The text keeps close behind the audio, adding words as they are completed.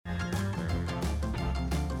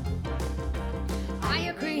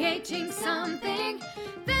creating something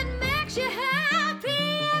that makes you happy.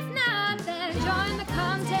 If not, then join the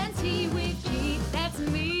Content Tea with G. That's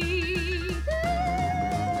me.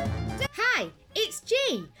 Hi, it's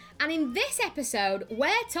G, and in this episode, we're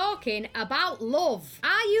talking about love.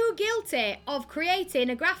 Are you guilty of creating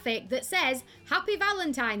a graphic that says Happy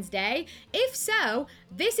Valentine's Day? If so,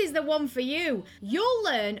 this is the one for you. You'll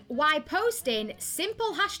learn why posting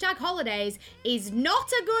simple hashtag holidays is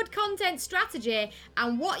not a good content strategy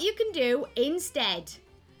and what you can do instead.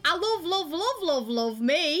 I love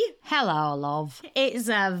me. Hello, love. It's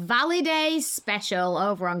a Valley Day special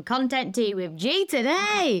over on Content Tea with G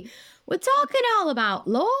today. We're talking all about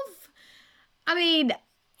love. I mean,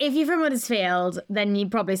 if you're from Huddersfield, then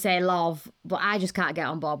you'd probably say love, but I just can't get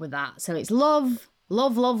on board with that. So it's love.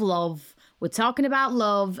 We're talking about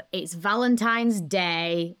love. It's Valentine's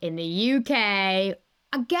Day in the UK.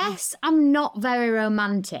 I guess I'm not very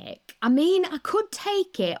romantic. I mean, I could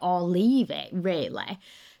take it or leave it, really.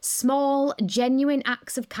 Small, genuine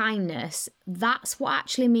acts of kindness, that's what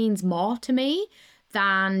actually means more to me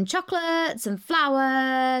than chocolates and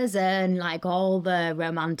flowers and like all the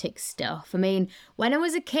romantic stuff. I mean, when I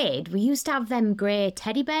was a kid, we used to have them grey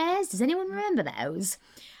teddy bears. Does anyone remember those?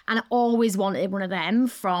 And I always wanted one of them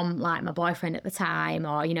from like my boyfriend at the time,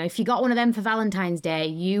 or, you know, if you got one of them for Valentine's Day,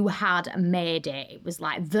 you had made it. It was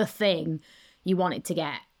like the thing you wanted to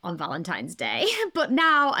get on Valentine's Day. But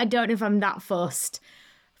now I don't know if I'm that fussed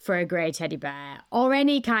for a grey teddy bear or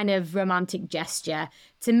any kind of romantic gesture.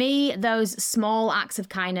 To me, those small acts of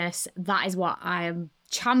kindness, that is what I am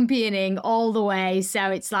championing all the way. So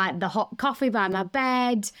it's like the hot coffee by my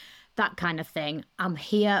bed, that kind of thing. I'm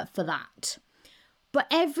here for that. But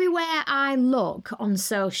everywhere I look on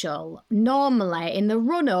social, normally in the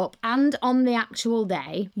run-up and on the actual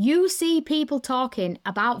day, you see people talking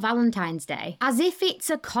about Valentine's Day as if it's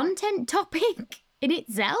a content topic in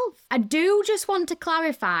itself. I do just want to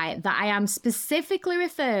clarify that I am specifically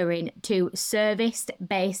referring to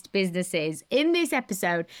service-based businesses in this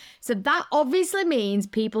episode. So that obviously means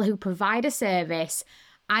people who provide a service.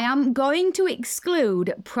 I am going to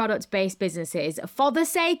exclude product-based businesses for the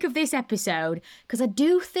sake of this episode because I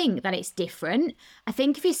do think that it's different. I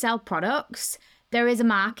think if you sell products, there is a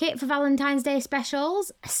market for Valentine's Day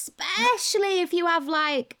specials, especially if you have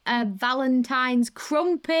like a Valentine's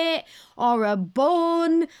crumpet or a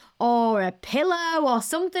bun or a pillow or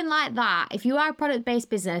something like that. If you are a product-based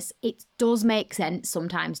business, it does make sense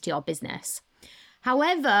sometimes to your business.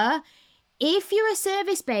 However, if you're a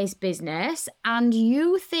service-based business and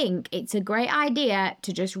you think it's a great idea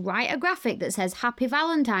to just write a graphic that says Happy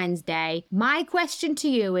Valentine's Day, my question to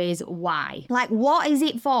you is why? Like, what is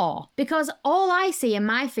it for? Because all I see in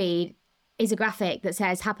my feed is a graphic that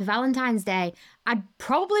says Happy Valentine's Day. I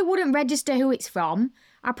probably wouldn't register who it's from.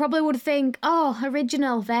 I probably would think, oh,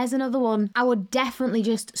 original, there's another one. I would definitely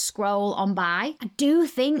just scroll on by. I do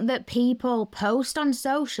think that people post on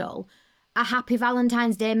social a Happy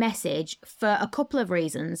Valentine's Day message for a couple of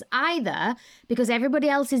reasons. Either because everybody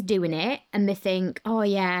else is doing it and they think, oh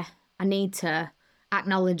yeah, I need to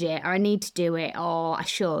acknowledge it, or I need to do it, or I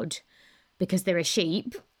should because they're a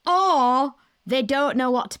sheep. Or they don't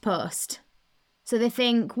know what to post. So they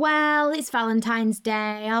think, well, it's Valentine's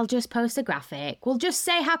Day, I'll just post a graphic. We'll just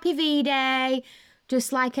say Happy V-Day,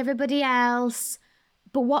 just like everybody else.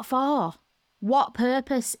 But what for? What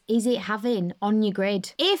purpose is it having on your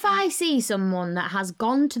grid? If I see someone that has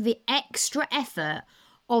gone to the extra effort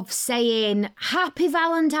of saying, Happy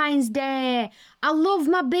Valentine's Day, I love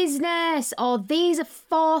my business, or these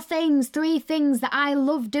are 3 things that I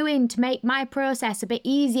love doing to make my process a bit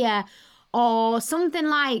easier, or something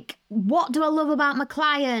like, what do I love about my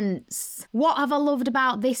clients? What have I loved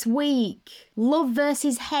about this week? Love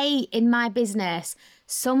versus hate in my business.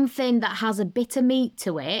 Something that has a bit of meat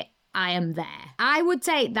to it. I am there. I would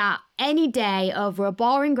take that any day over a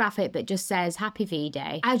boring graphic that just says Happy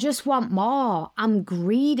V-Day. I just want more. I'm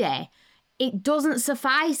greedy. It doesn't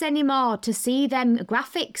suffice anymore to see them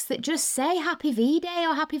graphics that just say Happy V-Day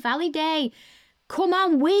or Happy Valley Day. Come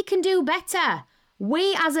on, we can do better.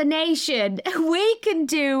 We as a nation, we can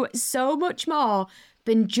do so much more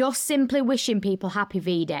than just simply wishing people Happy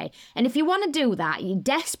V-Day. And if you want to do that, you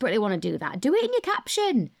desperately want to do that, do it in your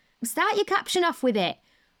caption. Start your caption off with it.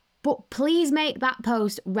 But please make that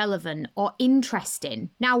post relevant or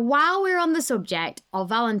interesting. Now, while we're on the subject of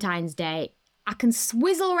Valentine's Day, I can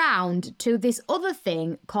swizzle round to this other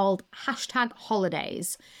thing called hashtag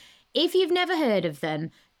holidays. If you've never heard of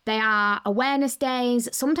them, they are awareness days,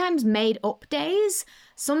 sometimes made up days,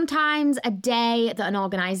 sometimes a day that an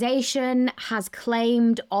organisation has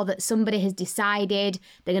claimed or that somebody has decided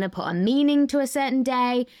they're going to put a meaning to a certain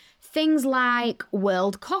day. things like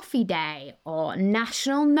World Coffee Day or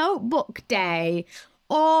National Notebook Day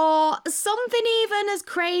or something even as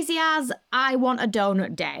crazy as I Want a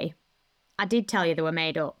Donut Day. I did tell you they were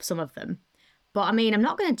made up, some of them. But I mean, I'm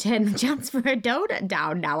not going to turn the chance for a donut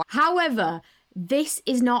down now. However, this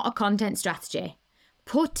is not a content strategy.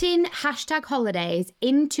 Putting hashtag holidays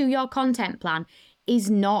into your content plan is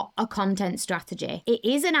not a content strategy. It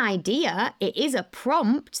is an idea, it is a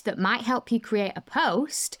prompt that might help you create a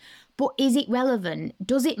post, but is it relevant?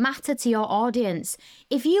 Does it matter to your audience?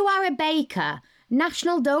 If you are a baker,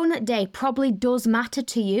 National Donut Day probably does matter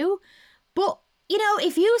to you, but you know,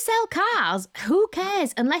 if you sell cars, who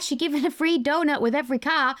cares? Unless you're given a free donut with every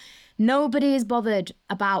car, nobody is bothered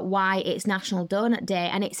about why it's National Donut Day,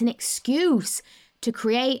 and it's an excuse to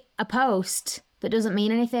create a post that doesn't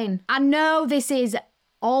mean anything. I know this is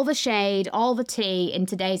all the shade, all the tea in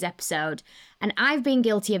today's episode, and I've been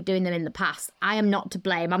guilty of doing them in the past. I am not to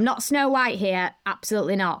blame. I'm not Snow White here.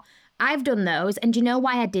 Absolutely not. I've done those, and do you know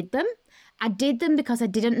why I did them? I did them because I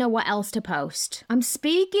didn't know what else to post. I'm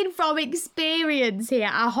speaking from experience here.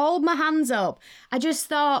 I hold my hands up. I just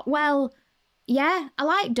thought, well, yeah, I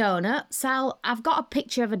like donuts. I've got a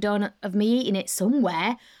picture of a donut of me eating it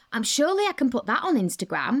somewhere. Surely I can put that on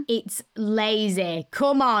Instagram. It's lazy.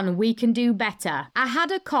 Come on, we can do better. I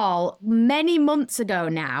had a call many months ago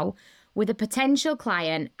now with a potential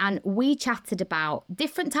client, and we chatted about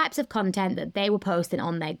different types of content that they were posting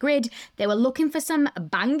on their grid. They were looking for some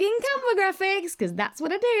banging Canva graphics, because that's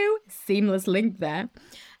what I do. Seamless link there.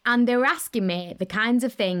 And they were asking me the kinds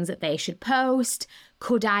of things that they should post.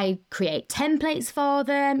 Could I create templates for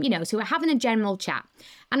them? You know, so we're having a general chat.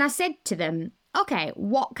 And I said to them, okay,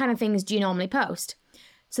 what kind of things do you normally post?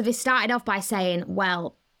 So they started off by saying,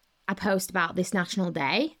 well, I post about this national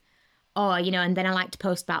day. Or, you know, and then I like to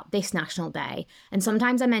post about this national day. And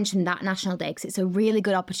sometimes I mention that national day because it's a really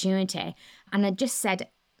good opportunity. And I just said,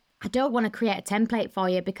 I don't want to create a template for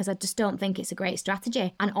you because I just don't think it's a great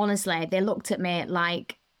strategy. And honestly, they looked at me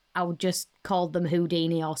like I would just called them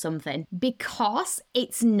Houdini or something, because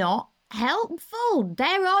it's not helpful.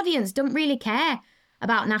 Their audience don't really care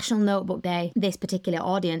about National Notebook Day. This particular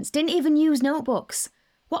audience didn't even use notebooks.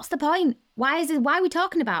 What's the point? Why are we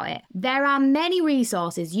talking about it? There are many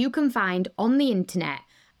resources you can find on the internet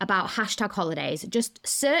about hashtag holidays. Just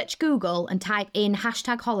search Google and type in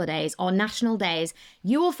hashtag holidays or national days.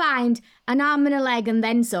 You will find an arm and a leg and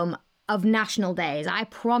then some of national days. I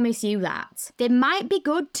promise you that. They might be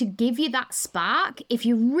good to give you that spark if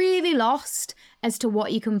you're really lost as to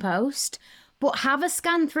what you can post, but have a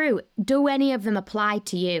scan through. Do any of them apply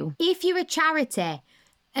to you? If you're a charity,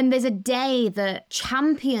 and there's a day that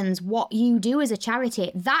champions what you do as a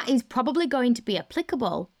charity, that is probably going to be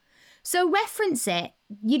applicable. So reference it.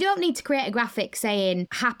 You don't need to create a graphic saying,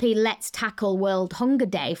 happy Let's Tackle World Hunger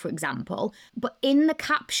Day, for example. But in the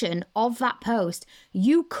caption of that post,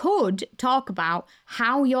 you could talk about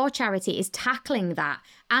how your charity is tackling that.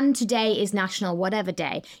 And today is National Whatever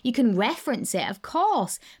Day. You can reference it, of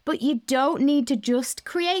course, but you don't need to just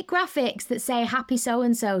create graphics that say happy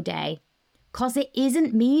so-and-so day, because it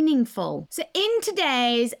isn't meaningful. So in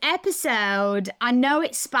today's episode, I know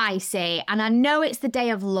it's spicy and I know it's the day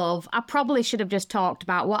of love. I probably should have just talked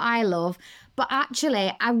about what I love, but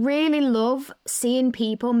actually I really love seeing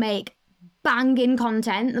people make banging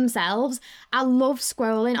content themselves. I love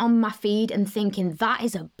scrolling on my feed and thinking that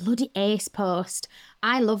is a bloody ace post.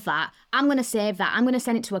 I love that. I'm going to save that. I'm going to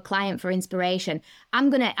send it to a client for inspiration. I'm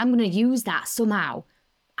going to use that somehow.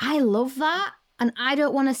 I love that. And I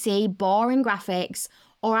don't want to see boring graphics,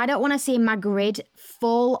 or I don't want to see my grid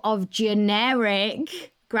full of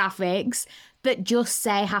generic graphics that just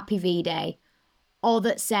say Happy V-Day or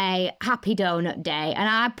that say Happy Donut Day. And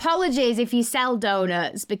I apologize if you sell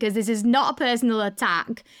donuts, because this is not a personal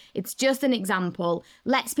attack. It's just an example.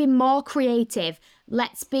 Let's be more creative.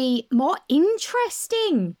 Let's be more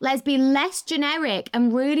interesting. Let's be less generic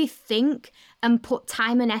and really think and put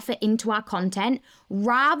time and effort into our content,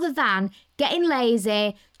 rather than getting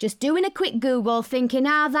lazy, just doing a quick Google, thinking,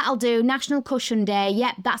 that'll do, National Cushion Day,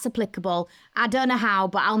 yep, that's applicable. I don't know how,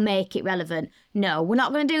 but I'll make it relevant. No, we're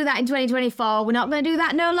not going to do that in 2024. We're not going to do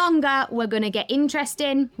that no longer. We're going to get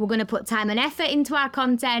interesting. We're going to put time and effort into our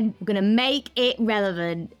content. We're going to make it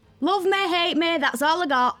relevant. Love me, hate me, that's all I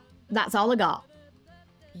got. That's all I got.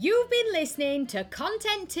 You've been listening to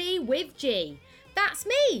Content Tea with G. That's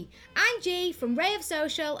me. I'm G from Ray of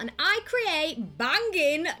Social, and I create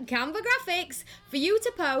banging Canva graphics for you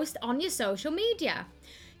to post on your social media.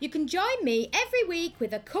 You can join me every week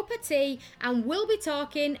with a cup of tea, and we'll be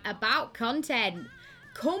talking about content.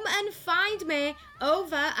 come and find me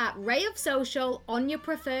over at Ray of Social on your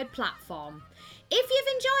preferred platform. If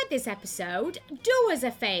you've enjoyed this episode, do us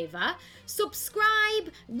a favour,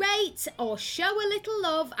 subscribe, rate or show a little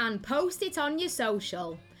love and post it on your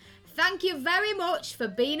social. Thank you very much for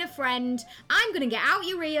being a friend. I'm going to get out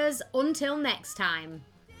your ears until next time.